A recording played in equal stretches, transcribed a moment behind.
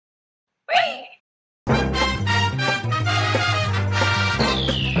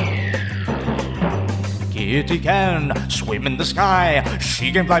Kitty can swim in the sky,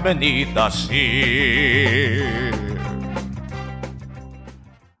 she can fly beneath the sea.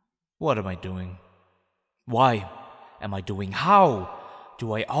 What am I doing? Why am I doing? How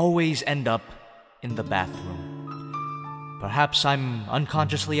do I always end up in the bathroom? Perhaps I'm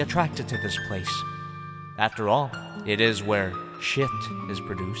unconsciously attracted to this place. After all, it is where shit is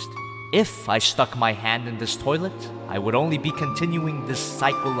produced. If I stuck my hand in this toilet, I would only be continuing this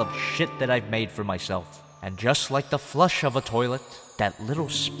cycle of shit that I've made for myself. And just like the flush of a toilet, that little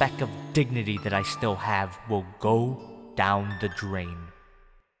speck of dignity that I still have will go down the drain.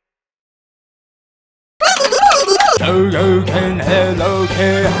 Chogokin Hello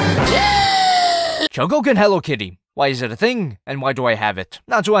Kitty. Chogokin Hello Kitty. Why is it a thing, and why do I have it?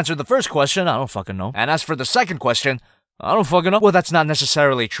 Now, to answer the first question, I don't fucking know. And as for the second question, I don't fucking know. Well, that's not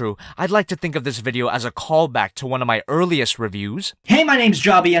necessarily true. I'd like to think of this video as a callback to one of my earliest reviews. Hey, my name's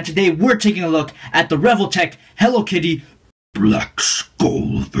Jobby, and today we're taking a look at the Revoltech Hello Kitty Black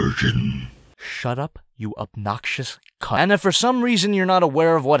Skull version. Shut up, you obnoxious cunt. And if for some reason you're not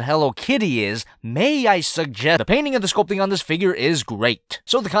aware of what Hello Kitty is, may I suggest the painting and the sculpting on this figure is great.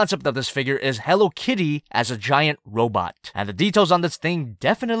 So the concept of this figure is Hello Kitty as a giant robot, and the details on this thing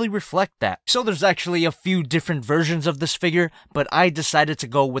definitely reflect that. So there's actually a few different versions of this figure, but I decided to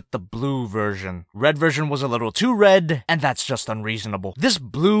go with the blue version. Red version was a little too red, and that's just unreasonable. This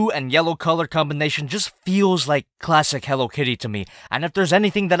blue and yellow color combination just feels like classic Hello Kitty to me, and if there's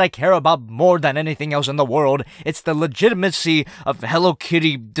anything that I care about more than anything else in the world, it's the legitimacy of Hello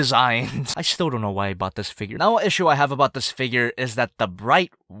Kitty designs. I still don't know why I bought this figure. Now, an issue I have about this figure is that the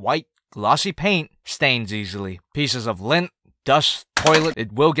bright white glossy paint stains easily. Pieces of lint, dust, toilet,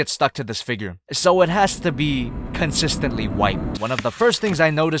 it will get stuck to this figure. So it has to be consistently wiped. One of the first things I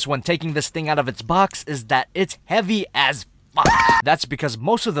noticed when taking this thing out of its box is that it's heavy as fuck. That's because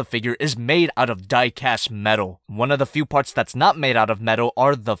most of the figure is made out of die-cast metal. One of the few parts that's not made out of metal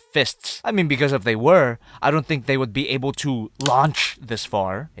are the fists. I mean, because if they were, I don't think they would be able to launch this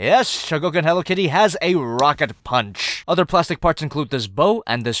far. Yes, Chogokin Hello Kitty has a rocket punch. Other plastic parts include this bow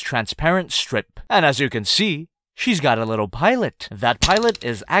and this transparent strip. And as you can see, she's got a little pilot. That pilot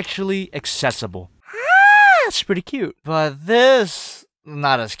is actually accessible. That's pretty cute. But this...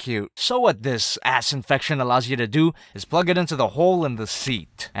 not as cute. So what this ass infection allows you to do is plug it into the hole in the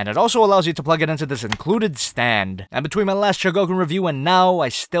seat. And it also allows you to plug it into this included stand. And between my last Chogokin review and now, I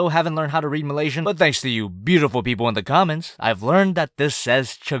still haven't learned how to read Malaysian, but thanks to you beautiful people in the comments, I've learned that this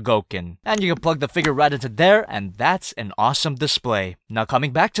says Chogokin. And you can plug the figure right into there, and that's an awesome display. Now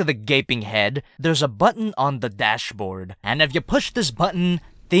coming back to the gaping head, there's a button on the dashboard. And if you push this button,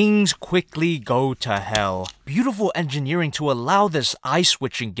 things quickly go to hell. Beautiful engineering to allow this eye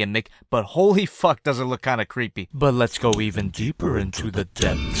switching gimmick, but holy fuck does it look kinda creepy. But let's go even deeper into the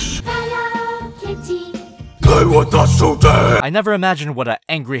depths. Hello Kitty. I never imagined what an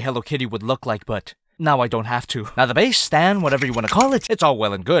angry Hello Kitty would look like, but now I don't have to. Now the base, stand, whatever you want to call it, it's all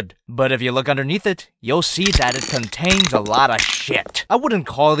well and good. But if you look underneath it, you'll see that it contains a lot of shit. I wouldn't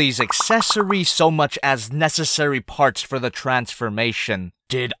call these accessories so much as necessary parts for the transformation.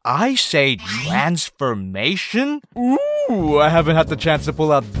 Did I say transformation? Ooh, I haven't had the chance to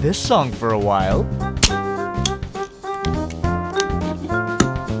pull out this song for a while.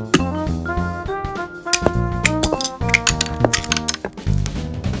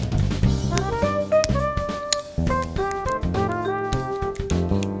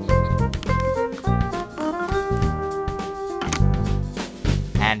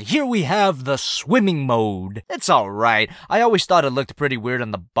 And here we have the swimming mode. It's alright. I always thought it looked pretty weird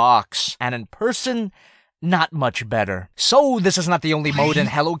in the box, and in person, not much better. So this is not the only mode in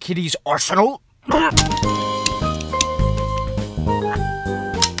Hello Kitty's arsenal.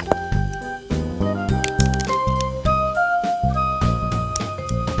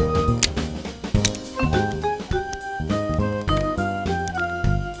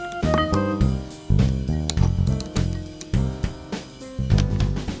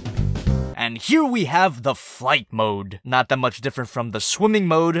 And here we have the flight mode. Not that much different from the swimming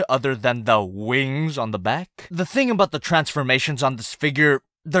mode other than the wings on the back. The thing about the transformations on this figure,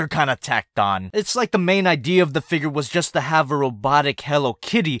 they're kinda tacked on. It's like the main idea of the figure was just to have a robotic Hello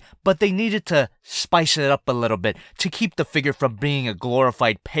Kitty, but they needed to spice it up a little bit to keep the figure from being a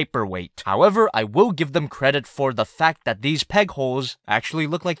glorified paperweight. However, I will give them credit for the fact that these peg holes actually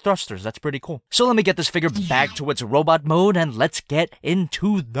look like thrusters. That's pretty cool. So let me get this figure back to its robot mode and let's get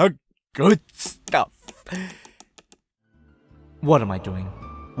into the good stuff. What am I doing?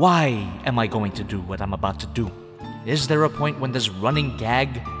 Why am I going to do what I'm about to do? Is there a point when this running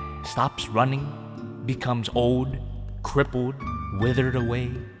gag stops running? becomes old, crippled, withered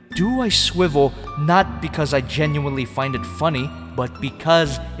away? Do I swivel not because I genuinely find it funny, but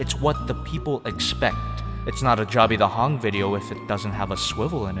because it's what the people expect? It's not a JobbytheHong video if it doesn't have a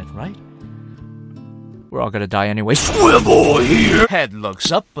swivel in it, right? We're all gonna die anyway. Swivel here! Head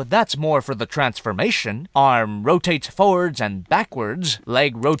looks up, but that's more for the transformation. Arm rotates forwards and backwards.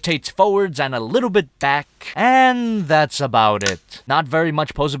 Leg rotates forwards and a little bit back. And that's about it. Not very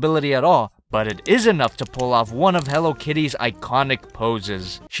much posability at all, but it is enough to pull off one of Hello Kitty's iconic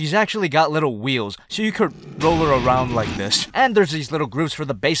poses. She's actually got little wheels, so you could roll her around like this. And there's these little grooves for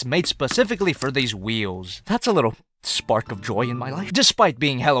the base made specifically for these wheels. That's a little spark of joy in my life. Despite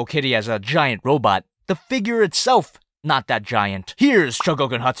being Hello Kitty as a giant robot, the figure itself, not that giant. Here's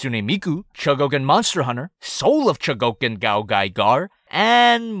Chogokin Hatsune Miku, Chogokin Monster Hunter, Soul of Chogokin Gaogai Gar,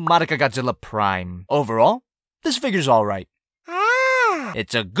 and Madoka Godzilla Prime. Overall, this figure's alright.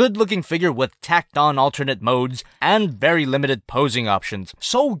 It's a good-looking figure with tacked-on alternate modes and very limited posing options.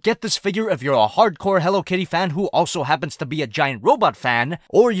 So get this figure if you're a hardcore Hello Kitty fan who also happens to be a giant robot fan,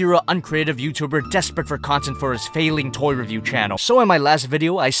 or you're an uncreative YouTuber desperate for content for his failing toy review channel. So in my last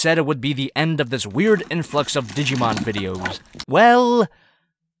video, I said it would be the end of this weird influx of Digimon videos. Well,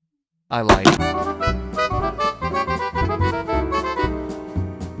 I lied.